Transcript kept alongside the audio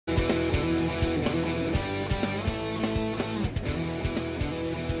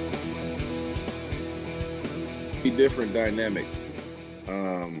different dynamic.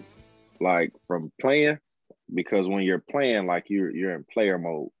 Like from playing, because when you're playing, like you're in player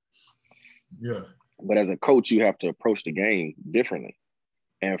mode. Yeah. But as a coach, you have to approach the game differently.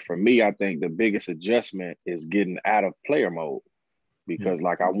 And for me, I think the biggest adjustment is getting out of player mode, because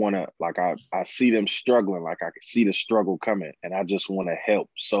like I see them struggling, like I can see the struggle coming, and I just want to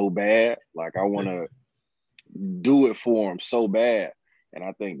help so bad. Like I want to do it for them so bad. And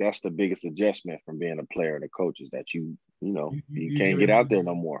I think that's the biggest adjustment from being a player and a coach, is that you can't get out there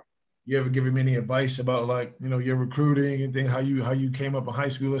no more. You ever give him any advice about, like, your recruiting and things, how you came up in high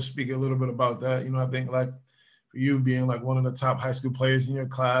school? Let's speak a little bit about that. I think like for you being like one of the top high school players in your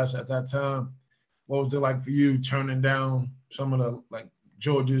class at that time, what was it like for you turning down some of the like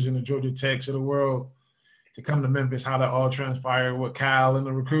Georgias and the Georgia Techs of the world to come to Memphis? How that all transpired with Cal and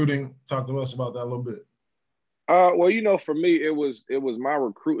the recruiting? Talk to us about that a little bit. Well, for me, it was my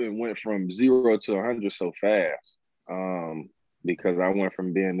recruiting went from 0 to 100 so fast. Because I went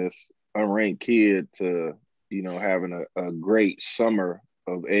from being this unranked kid to, having a great summer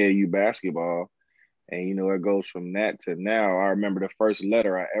of AAU basketball. And, it goes from that to now. I remember the first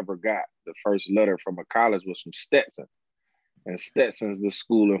letter I ever got. The first letter from a college was from Stetson. And Stetson's the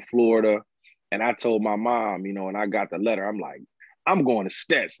school in Florida. And I told my mom, and I got the letter, I'm like, I'm going to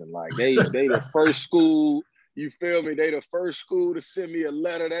Stetson. Like they the first school, you feel me? They the first school to send me a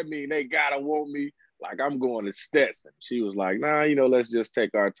letter. That means they gotta want me. Like, I'm going to Stetson. She was like, nah, let's just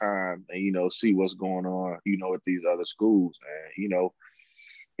take our time and, see what's going on, at these other schools. And,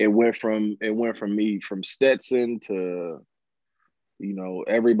 it went from me from Stetson to,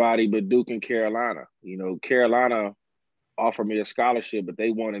 everybody but Duke and Carolina. Carolina offered me a scholarship, but they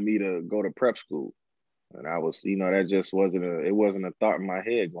wanted me to go to prep school. And I was, that just wasn't a thought in my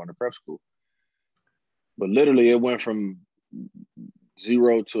head going to prep school. But literally it went from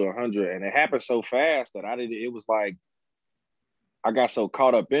 0 to 100, and it happened so fast that it was like I got so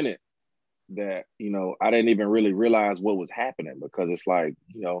caught up in it that I didn't even really realize what was happening, because it's like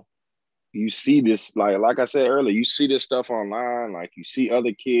you see this, like I said earlier, you see this stuff online, like you see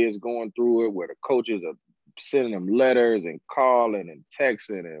other kids going through it where the coaches are sending them letters and calling and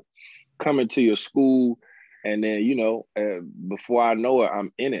texting and coming to your school. And then, before I know it,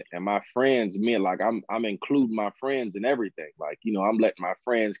 I'm in it. And my friends, like I'm including my friends in everything. Like, I'm letting my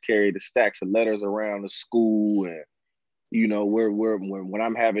friends carry the stacks of letters around the school. And, when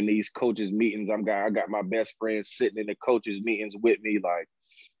I'm having these coaches meetings, I got my best friends sitting in the coaches meetings with me. Like,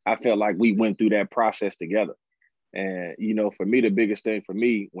 I felt like we went through that process together. And, for me, the biggest thing for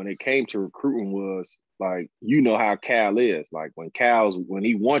me when it came to recruiting was, like, how Cal is. Like, when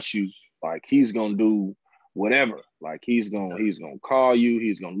he wants you, like, he's going to do whatever. Like, he's gonna call you,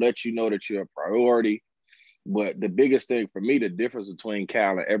 he's gonna let you know that you're a priority. But the biggest thing for me, the difference between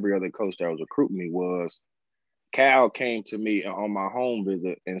Cal and every other coach that was recruiting me, was Cal came to me on my home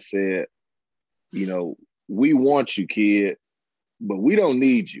visit and said, we want you, kid, but we don't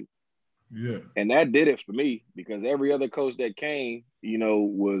need you. Yeah. And that did it for me, because every other coach that came,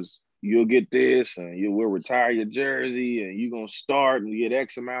 was, you'll get this and we'll retire your jersey and you're gonna start and get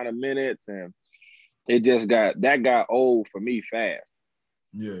X amount of minutes. And it just got old for me fast.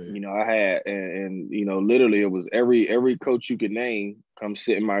 Yeah. I had, and literally it was every coach you could name come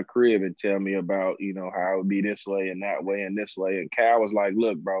sit in my crib and tell me about, how it would be this way and that way and this way. And Cal was like,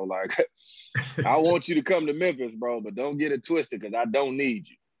 look, bro, like, I want you to come to Memphis, bro, but don't get it twisted, because I don't need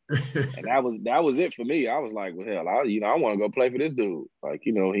you. And that was it for me. I was like, well, hell, I want to go play for this dude. Like,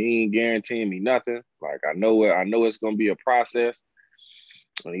 he ain't guaranteeing me nothing. Like, I know it's going to be a process.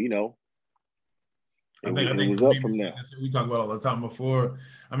 And, I think it was up from there. We talked about all the time before.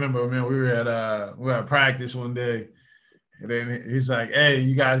 I remember, man, we were at practice one day, and then he's like, "Hey,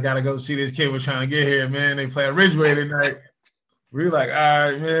 you guys got to go see this kid we're trying to get here, man. They play at Ridgeway tonight." We were like, "All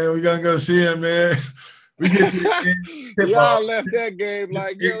right, man, we gonna go see him, man." We get y'all left that game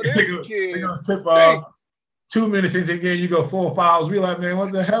like, yo, this kid. They gonna tip off. 2 minutes into the game, you go 4 fouls. We like, man,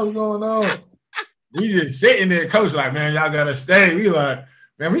 what the hell is going on? We just sitting there. Coach like, man, y'all gotta stay. We like,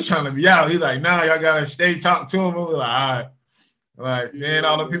 man, we trying to be out. He's like, nah, y'all gotta stay, talk to him. We're like, all right. Like, man,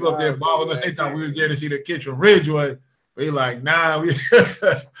 all the people up there balling us, they thought we was there to see the kids from Ridgeway. But he like, nah.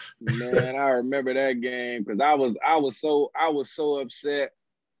 Man, I remember that game, because I was so upset.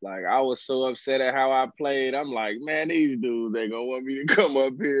 Like, I was so upset at how I played. I'm like, man, these dudes ain't gonna want me to come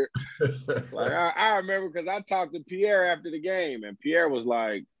up here. Like, I remember, because I talked to Pierre after the game, and Pierre was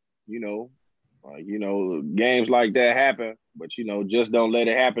like, games like that happen, but just don't let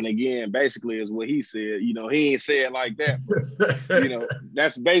it happen again. Basically, is what he said. He ain't say it like that, but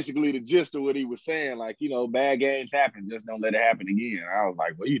that's basically the gist of what he was saying. Like, bad games happen, just don't let it happen again. I was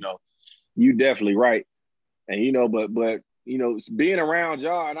like, well, you definitely right. And but being around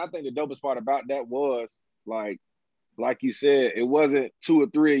y'all, and I think the dopest part about that was like you said, it wasn't 2 or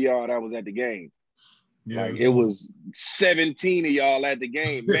 3 of y'all that was at the game. Yeah, Like it was 17 of y'all at the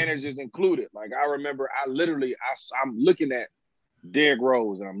game, managers included. Like I remember, I'm looking at Derrick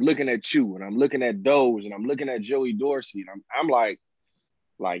Rose, and I'm looking at Chew, and I'm looking at Doge, and I'm looking at Joey Dorsey, and I'm like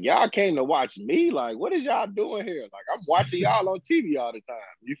y'all came to watch me. Like, what is y'all doing here? Like I'm watching y'all on TV all the time.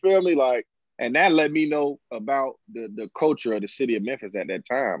 You feel me? Like, and that let me know about the culture of the city of Memphis at that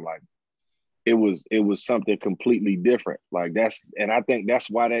time. Like it was something completely different. Like and I think that's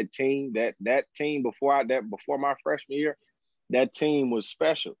why that team before my freshman year, that team was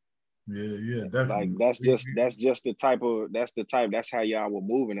special. Yeah, definitely. Like that's how y'all were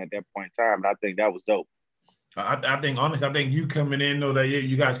moving at that point in time. And I think that was dope. I think honestly, I think you coming in though, that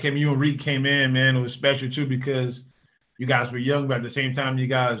you guys came, you and Reek came in, man, it was special too, because you guys were young, but at the same time, you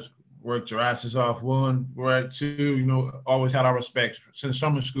guys worked your asses off. One, we're at two, always had our respect since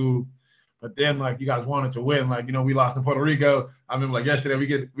summer school. But then, like, you guys wanted to win. Like, we lost in Puerto Rico. I remember, like, yesterday, we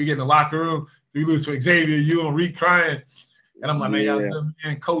get in the locker room. We lose to Xavier, you and Reek crying. And I'm like, man, y'all,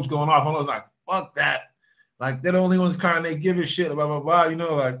 man, coach going off. I was like, fuck that. Like, they're the only ones crying. They give a shit, blah, blah, blah.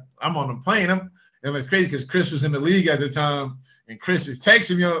 Like, I'm on the plane. And it's crazy because Chris was in the league at the time. And Chris is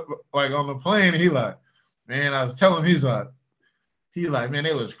texting me, like, on the plane. And he like, man, I was telling him, he's like, man,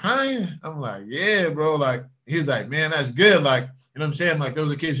 they was crying. I'm like, yeah, bro. Like, he's like, man, that's good. Like, you know what I'm saying? Like,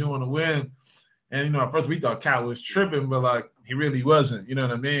 those are kids who want to win. And, at first we thought Cal was tripping, but, like, he really wasn't. You know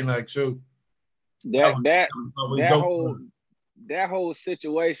what I mean? Like, so. That whole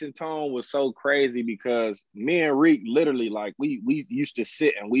situation, Tone, was so crazy because me and Reek literally, like, we used to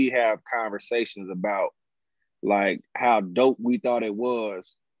sit and we have conversations about, like, how dope we thought it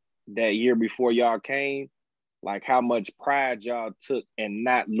was that year before y'all came, like how much pride y'all took in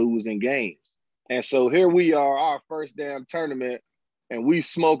not losing games. And so here we are, our first damn tournament, and we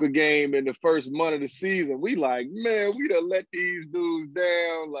smoke a game in the first month of the season. We like, man, we done let these dudes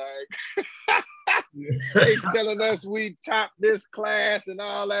down. Like, they telling us we top this class and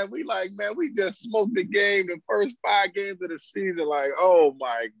all that. We like, man, we just smoked the game the first 5 games of the season. Like, oh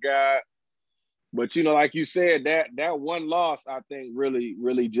my God. But like you said, that one loss, I think, really,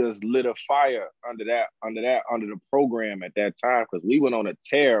 really just lit a fire under the program at that time, because we went on a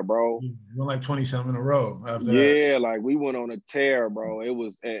tear, bro. We went like 20-something in a row after that. Like we went on a tear, bro. It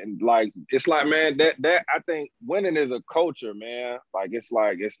was, and like it's like, man, that I think winning is a culture, man. Like it's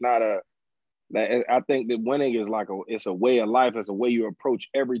not a. I think that winning is it's a way of life. It's a way you approach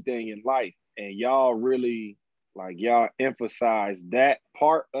everything in life, and y'all really y'all emphasize that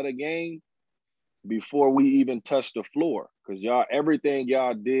part of the game before we even touched the floor, because everything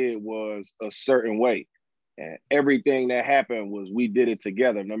y'all did was a certain way, and everything that happened was we did it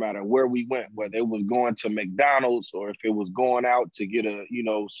together, no matter where we went, whether it was going to McDonald's or if it was going out to get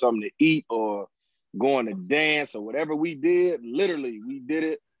something to eat or going to dance or whatever we did. Literally, we did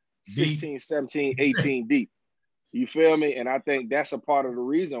it 16, 17, 18 deep. You feel me? And I think that's a part of the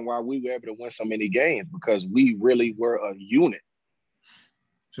reason why we were able to win so many games, because we really were a unit.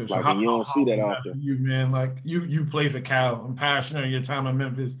 So how, you don't see that often. You, man, like you play for Cal. I'm passionate in your time in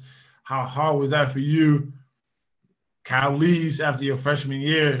Memphis. How hard was that for you? Cal leaves after your freshman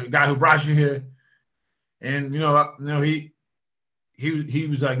year, the guy who brought you here. And he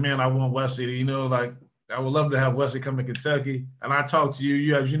was like, man, I want Wesley. Like, I would love to have Wesley come to Kentucky. And I talked to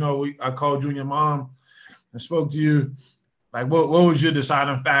you. As you know, I called you and your mom and spoke to you. Like, what was your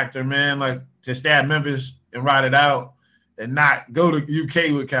deciding factor, man? Like, to stay at Memphis and ride it out and not go to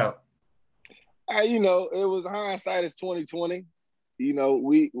UK with Cal? It was hindsight is 2020.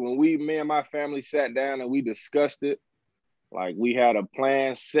 Me and my family sat down and we discussed it. Like, we had a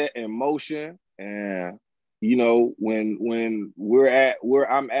plan set in motion, and when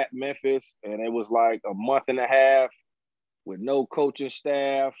I'm at Memphis, and it was like a month and a half with no coaching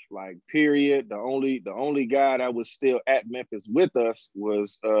staff, like, period. The only guy that was still at Memphis with us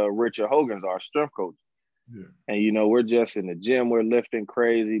was Richard Hogan's, our strength coach. Yeah. And we're just in the gym, we're lifting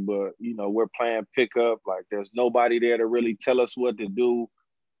crazy, but we're playing pickup. Like, there's nobody there to really tell us what to do.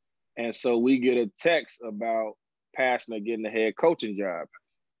 And so we get a text about Pastner getting the head coaching job.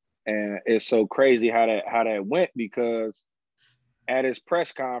 And it's so crazy how that went, because at his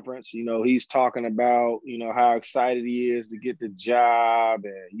press conference, he's talking about, how excited he is to get the job.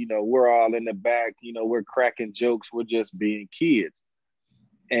 And, we're all in the back, we're cracking jokes. We're just being kids.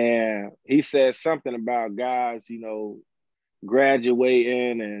 And he says something about guys,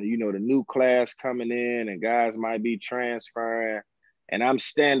 graduating and, the new class coming in, and guys might be transferring. And I'm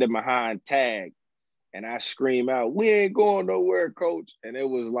standing behind Tag, and I scream out, "We ain't going nowhere, coach." And it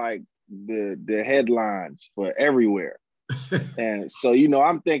was like the headlines for everywhere. And so,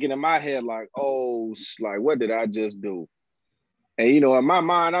 I'm thinking in my head, like, oh, like, what did I just do? And, in my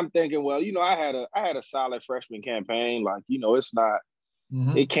mind, I'm thinking, well, I had a solid freshman campaign. Like, it's not,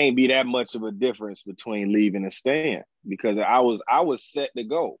 it can't be that much of a difference between leaving and staying, because I was set to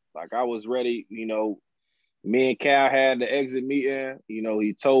go. Like, I was ready. Me and Cal had the exit meeting.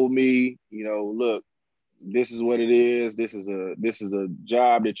 He told me, look, this is what it is. This is a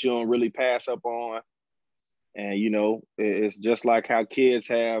job that you don't really pass up on. And, it's just like how kids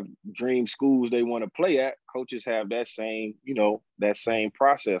have dream schools they want to play at. Coaches have that same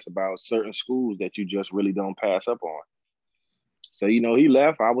process about certain schools that you just really don't pass up on. So, he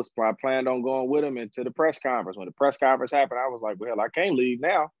left. I planned on going with him into the press conference. When the press conference happened, I was like, well, hell, I can't leave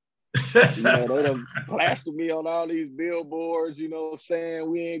now. They done plastered me on all these billboards,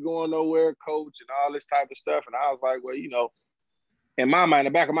 saying we ain't going nowhere, coach, and all this type of stuff. And I was like, well, in my mind,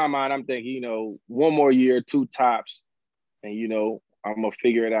 in the back of my mind, I'm thinking, one more year, 2 tops, and, I'm going to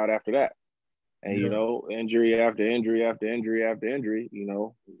figure it out after that. And, injury after injury after injury after injury,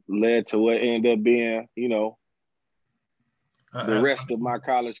 led to what ended up being, the rest of my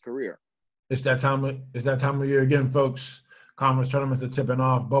college career. It's that time of year again, folks. Conference tournaments are tipping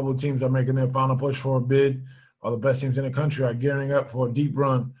off. Bubble teams are making their final push for a bid. All the best teams in the country are gearing up for a deep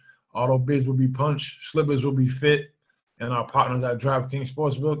run. Auto bids will be punched, slippers will be fit, and our partners at Draft Kings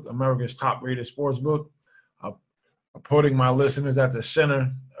SportsBook, America's top-rated sportsbook, are putting my listeners at the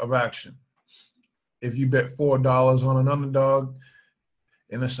center of action. If you bet $4 on an underdog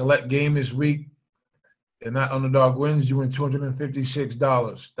in a select game this week, and that underdog wins, you win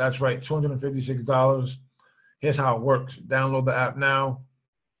 $256. That's right, $256. Here's how it works. Download the app now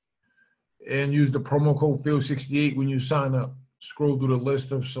and use the promo code FIELD68 when you sign up. Scroll through the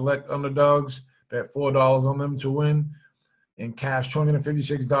list of select underdogs, bet $4 on them to win, and cash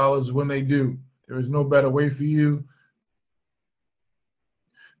 $256 when they do. There is no better way for you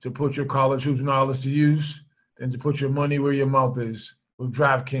to put your college hoops knowledge to use than to put your money where your mouth is with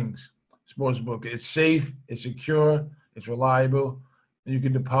DraftKings SportsBook. It's safe, it's secure, it's reliable, and you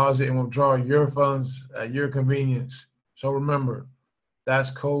can deposit and withdraw your funds at your convenience. So remember, that's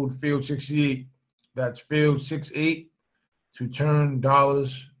code FIELD68. That's FIELD68 to turn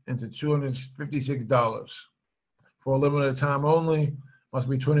dollars into $256. For a limited time only, must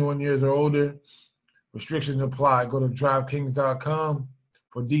be 21 years or older. Restrictions apply. Go to DraftKings.com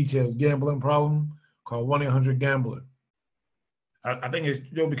for details. Gambling problem? Call 1-800-GAMBLER. I think it's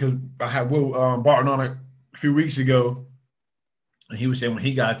because I had Will Barton on it a few weeks ago, and he was saying when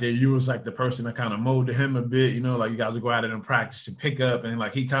he got there, you was like the person that kind of molded him a bit, like you guys would go out and practice and pick up, and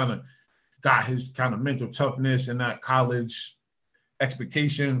like he kind of got his kind of mental toughness and that college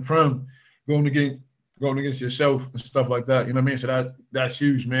expectation from going against yourself and stuff like that. You know what I mean? So that's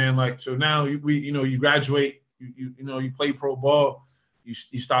huge, man. Like, so now you graduate, you play pro ball,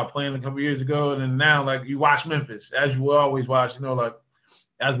 you stopped playing a couple years ago, and then now like you watch Memphis as you will always watch, like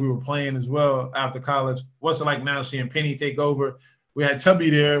as we were playing as well after college. What's it like now seeing Penny take over? We had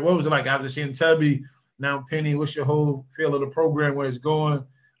Tubby there. What was it like after seeing Tubby? Now Penny, what's your whole feel of the program, where it's going?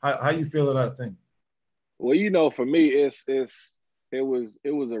 How you feel of that thing? Well, for me, it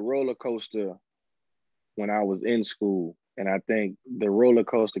was a roller coaster when I was in school, and I think the roller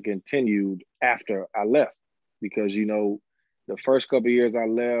coaster continued after I left, because the first couple of years I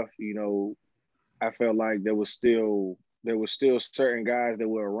left, I felt like there was still certain guys that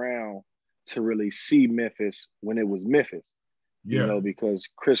were around to really see Memphis when it was Memphis. Yeah. Because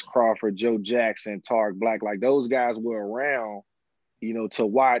Chris Crawford, Joe Jackson, Tarek Black, like those guys were around, to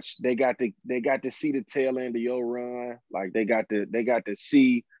watch. They got to see the tail end of your run. Like they got to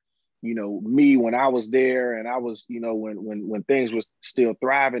see, me when I was there, and I was, when things was still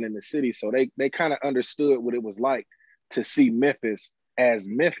thriving in the city. So they kind of understood what it was like to see Memphis as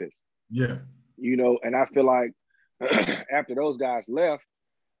Memphis. Yeah. And I feel like after those guys left,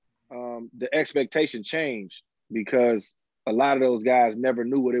 the expectation changed, because a lot of those guys never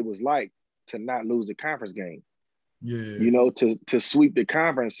knew what it was like to not lose a conference game. Yeah. To sweep the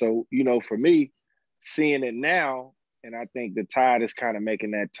conference. So, for me, seeing it now, and I think the tide is kind of making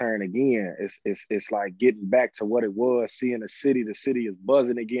that turn again. It's like getting back to what it was, seeing the city is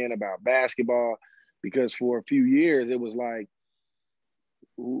buzzing again about basketball, because for a few years it was like,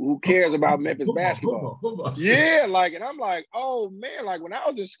 who cares about Memphis basketball? Football. Yeah, and I'm like, oh man, like when I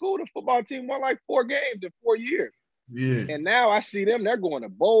was in school, the football team won like 4 games in 4 years. Yeah. And now I see them, they're going to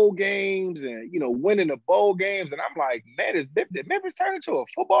bowl games and, winning the bowl games. And I'm like, man, did Memphis turn into a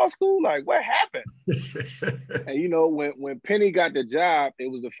football school? Like, what happened? And, when Penny got the job, it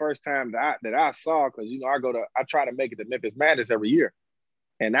was the first time that I saw, because, I try to make it to Memphis Madness every year.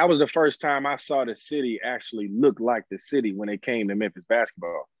 And that was the first time I saw the city actually look like the city when it came to Memphis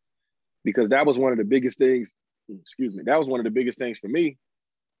basketball, because that was one of the biggest things. Excuse me. That was one of the biggest things for me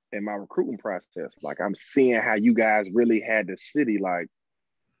in my recruiting process. Like, I'm seeing how you guys really had the city. Like,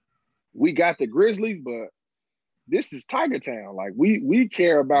 we got the Grizzlies, but this is Tiger Town. Like, we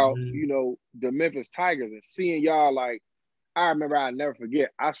care about, the Memphis Tigers, and seeing y'all, like, I remember, I'll never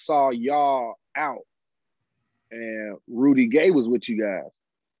forget, I saw y'all out and Rudy Gay was with you guys.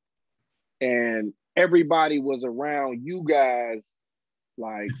 And everybody was around you guys,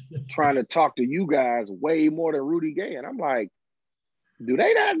 like, trying to talk to you guys way more than Rudy Gay. And I'm like, do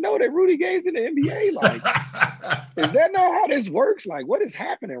they not know that Rudy Gay's in the NBA? Like, is that not how this works? Like, what is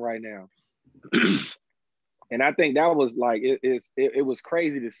happening right now? And I think that was like, it was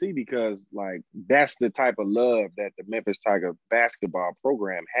crazy to see, because like, that's the type of love that the Memphis Tiger basketball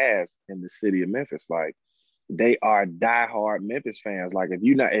program has in the city of Memphis. Like, they are diehard Memphis fans. Like, if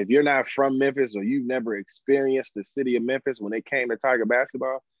you're not from Memphis, or you've never experienced the city of Memphis when it came to Tiger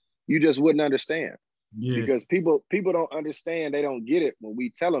basketball, you just wouldn't understand. Yeah. Because people don't understand. They don't get it when we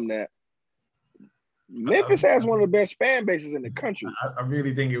tell them that Memphis has one of the best fan bases in the country. I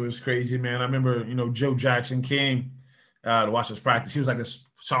really think it was crazy, man. I remember, Joe Jackson came to watch us practice. He was like a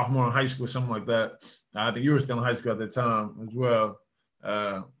sophomore in high school or something like that. I think you were still in high school at the time as well.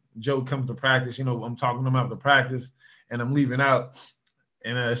 Joe comes to practice. I'm talking to him after practice, and I'm leaving out.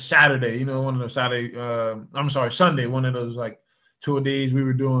 And Saturday, Sunday, one of those like tour days we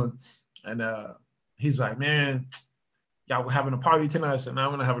were doing. And he's like, man, y'all having a party tonight? I said, no,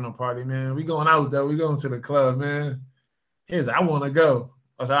 we're not having a party, man. We going out, though. We going to the club, man. He was like, I want to go.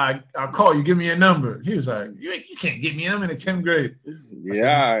 I was like, I'll call you. Give me a number. He was like, you can't get me. I'm in the 10th grade. Yeah, said,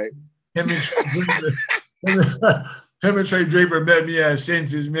 all right. Him and Trey Draper met me at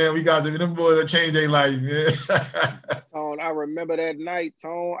Senses, man. We got them boys that changed their life, man. Tone, I remember that night,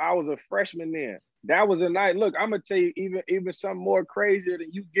 Tone. I was a freshman then. That was a night. Look, I'm gonna tell you even something more crazier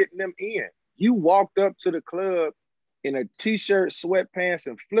than you getting them in. You walked up to the club in a t-shirt, sweatpants,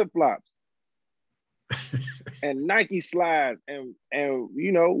 and flip-flops, and Nike slides, and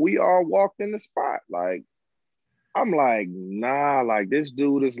we all walked in the spot. Like, I'm like, nah, like, this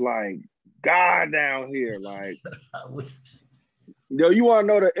dude is like God down here. Like, you want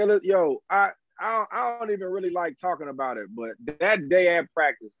to know I don't even really like talking about it, but that day at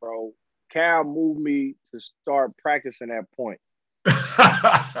practice, bro, Cal moved me to start practicing at point.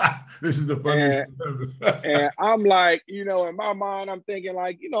 This is the funniest. And I'm like, in my mind, I'm thinking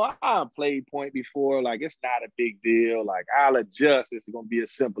like, I played point before. Like, it's not a big deal. Like, I'll adjust. It's going to be a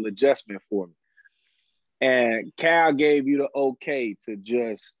simple adjustment for me. And Cal gave you the okay to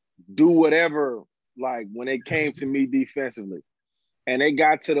just do whatever, like, when it came to me defensively. And it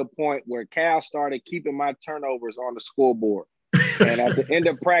got to the point where Cal started keeping my turnovers on the scoreboard. And at the end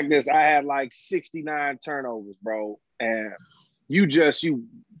of practice, I had like 69 turnovers, bro. And you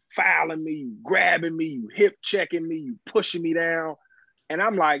fouling me, you grabbing me, you hip checking me, you pushing me down. And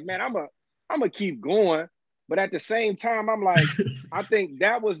I'm like, man, I'm gonna keep going. But at the same time, I'm like, I think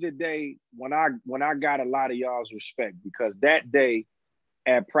that was the day when I got a lot of y'all's respect, because that day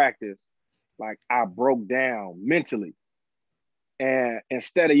at practice, like, I broke down mentally. And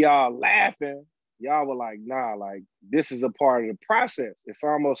instead of y'all laughing, y'all were like, nah, like, this is a part of the process. It's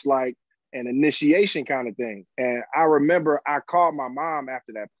almost like an initiation kind of thing. And I remember I called my mom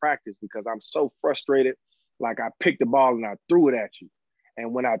after that practice because I'm so frustrated. Like, I picked the ball and I threw it at you.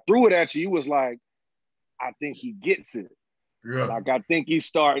 And when I threw it at you, you was like, I think he gets it. Yeah. Like, I think he's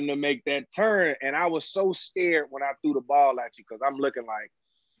starting to make that turn. And I was so scared when I threw the ball at you, because I'm looking like,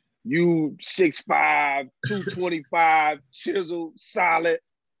 you 6'5", 225, chiseled, solid.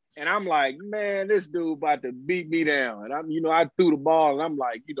 And I'm like, man, this dude about to beat me down. And I threw the ball, and I'm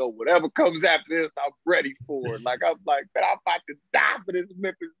like, whatever comes after this, I'm ready for it. Like, I'm like, man, I'm about to die for this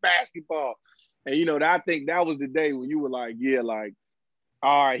Memphis basketball. And, I think that was the day when you were like, yeah, like,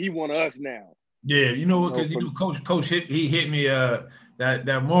 all right, he want us now. Yeah, because Coach hit me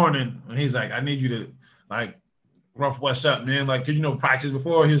that morning, and he's like, I need you to, like, rough what's up, man. Like, practice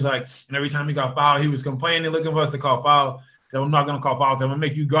before, he was like, and every time he got fouled, he was complaining, looking for us to call foul. So I'm not going to call foul. I'm going to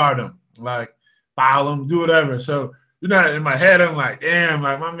make you guard him. Like, foul him, do whatever. So, in my head, I'm like, damn,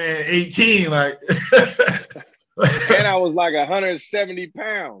 like, my man 18, like. And I was like 170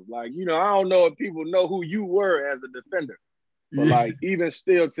 pounds. Like, I don't know if people know who you were as a defender. But, like, even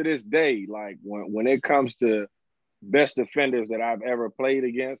still to this day, like, when it comes to best defenders that I've ever played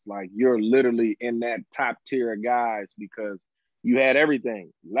against, like, you're literally in that top tier of guys, because you had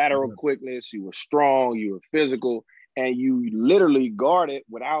everything. Lateral quickness, you were strong, you were physical, and you literally guarded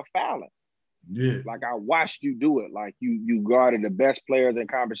without fouling. Yeah. Like, I watched you do it. Like, you guarded the best players in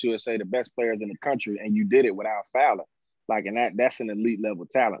Conference USA, the best players in the country, and you did it without fouling. Like, and that's an elite level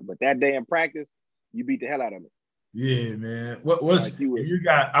talent. But that day in practice, you beat the hell out of me. Yeah, man. What's Like, you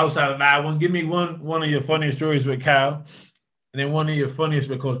got outside of that one? Give me one of your funniest stories with Cal, and then one of your funniest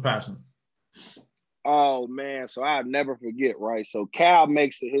with Coach Patterson. Oh man, so I'll never forget, right? So Cal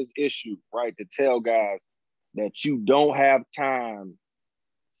makes it his issue, right, to tell guys that you don't have time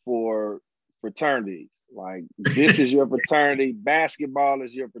for fraternities. Like, this is your fraternity, basketball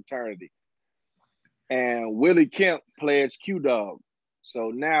is your fraternity. And Willie Kemp plays Q Dog. So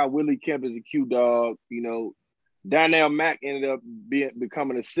now Willie Kemp is a Q Dog. You know, Donnell Mack ended up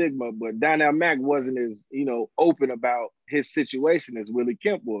becoming a Sigma, but Donnell Mack wasn't as, open about his situation as Willie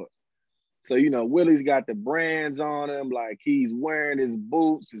Kemp was. So, Willie's got the brands on him, like he's wearing his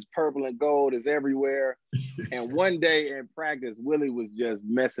boots, his purple and gold is everywhere. And one day in practice, Willie was just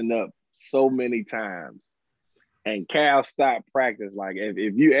messing up so many times. And Cal stopped practice. Like,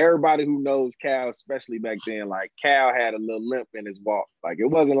 if you, everybody who knows Cal, especially back then, like, Cal had a little limp in his walk. Like, it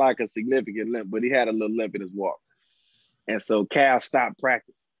wasn't like a significant limp, but he had a little limp in his walk. And so Cal stopped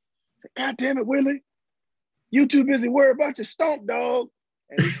practice. God damn it, Willie. You too busy worried about your stomp, dog.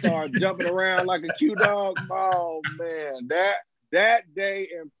 And he started jumping around like a Q Dog. Oh, man, that day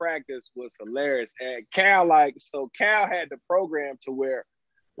in practice was hilarious. And Cal had the program to where,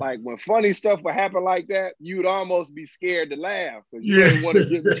 like, when funny stuff would happen like that, you'd almost be scared to laugh because you didn't want to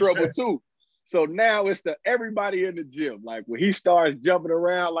get in trouble too. So now it's everybody in the gym. Like, when he starts jumping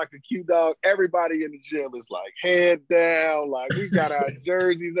around like a Q Dog, everybody in the gym is like head down. Like, we got our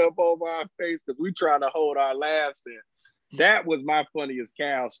jerseys up over our face because we trying to hold our laughs in. That was my funniest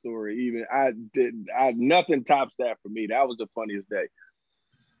Cal story. Even nothing tops that for me. That was the funniest day.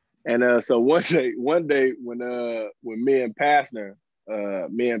 And so one day when me and Pastner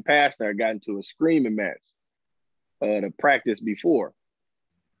got into a screaming match to practice before.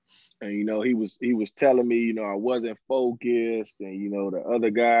 And, he was telling me, I wasn't focused, and, the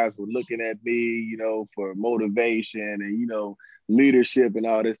other guys were looking at me, for motivation and, leadership and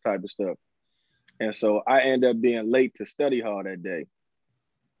all this type of stuff. And so I ended up being late to study hall that day.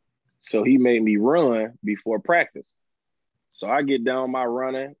 So he made me run before practice. So I get done my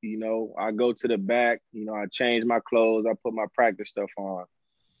running, I go to the back, I change my clothes, I put my practice stuff on.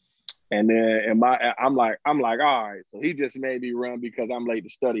 And then I'm like, all right. So he just made me run because I'm late to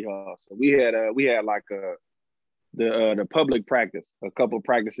study hall. So we had like the public practice, a couple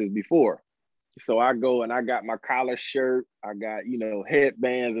practices before. So I go and I got my collar shirt, I got,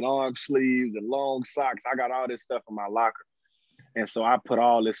 headbands and arm sleeves and long socks. I got all this stuff in my locker. And so I put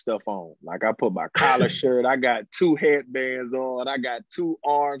all this stuff on. Like, I put my collar shirt, I got 2 headbands on, I got 2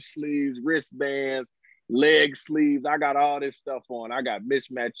 arm sleeves, wristbands, leg sleeves. I got all this stuff on. I got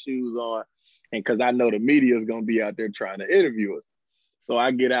mismatched shoes on. And because I know the media is going to be out there trying to interview us. So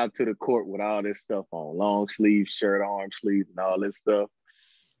I get out to the court with all this stuff on, long sleeve shirt, arm sleeves, and all this stuff.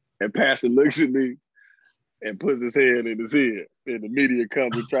 And Pastor looks at me and puts his hand in his head. And the media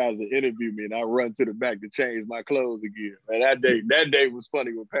comes and tries to interview me. And I run to the back to change my clothes again. And that day was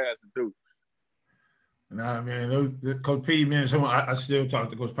funny with Pastor too. Nah, man, Coach P, man, I still talk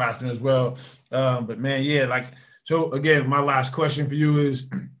to Coach Patterson as well. But man, yeah, like, so again, my last question for you is,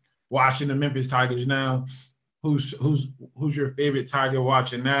 watching the Memphis Tigers now, who's your favorite Tiger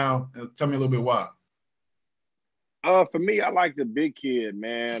watching now? Tell me a little bit why. For me, I like the big kid,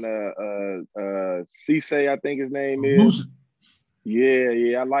 man. Cisse, I think his name is.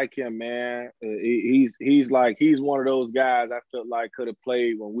 Yeah, I like him, man. He's one of those guys I felt like could have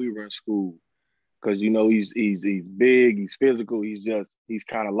played when we were in school. Because, he's big, he's physical, he's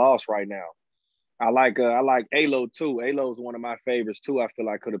kind of lost right now. I like Alo too. Alo's one of my favorites too. I feel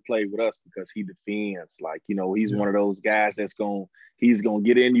like could have played with us because he defends. Like, he's one of those guys he's gonna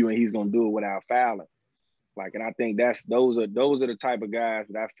get in you and he's gonna do it without fouling. Like, and I think those are the type of guys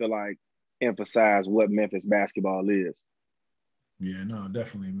that I feel like emphasize what Memphis basketball is. Yeah, no,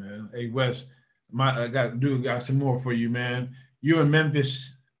 definitely, man. Hey, Wes, I got some more for you, man. You're in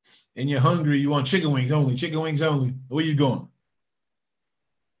Memphis and you're hungry, you want chicken wings only. Where you going?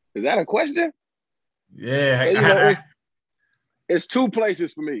 Is that a question? Yeah. So, it's 2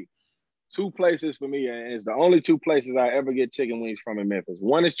 places for me. 2 places for me, and it's the only 2 places I ever get chicken wings from in Memphis.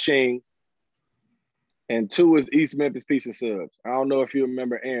 One is Ching's, and 2 is East Memphis Pizza Subs. I don't know if you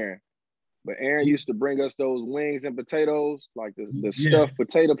remember Aaron, but Aaron used to bring us those wings and potatoes, like the stuffed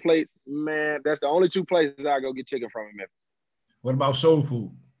potato plates. Man, that's the only 2 places I go get chicken from in Memphis. What about soul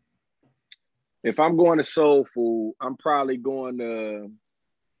food? If I'm going to soul food, I'm probably going to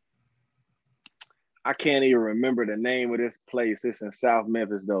I can't even remember the name of this place. It's in South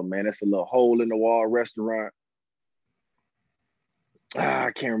Memphis, though, man. It's a little hole in the wall restaurant.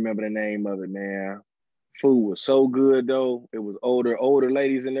 I can't remember the name of it, man. Food was so good, though. It was older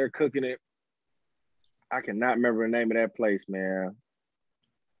ladies in there cooking it. I cannot remember the name of that place, man.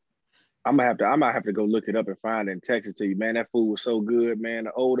 I might have to go look it up and find it and text it to you, man. That food was so good, man.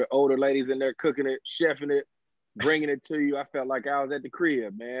 The older ladies in there cooking it, chefing it, bringing it to you. I felt like I was at the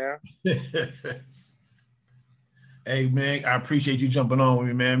crib, man. Hey, man, I appreciate you jumping on with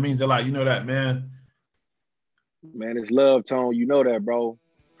me, man. It means a lot. You know that, man. Man, it's love, Tone. You know that, bro.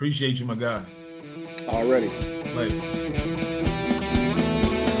 Appreciate you, my guy. Already. Later.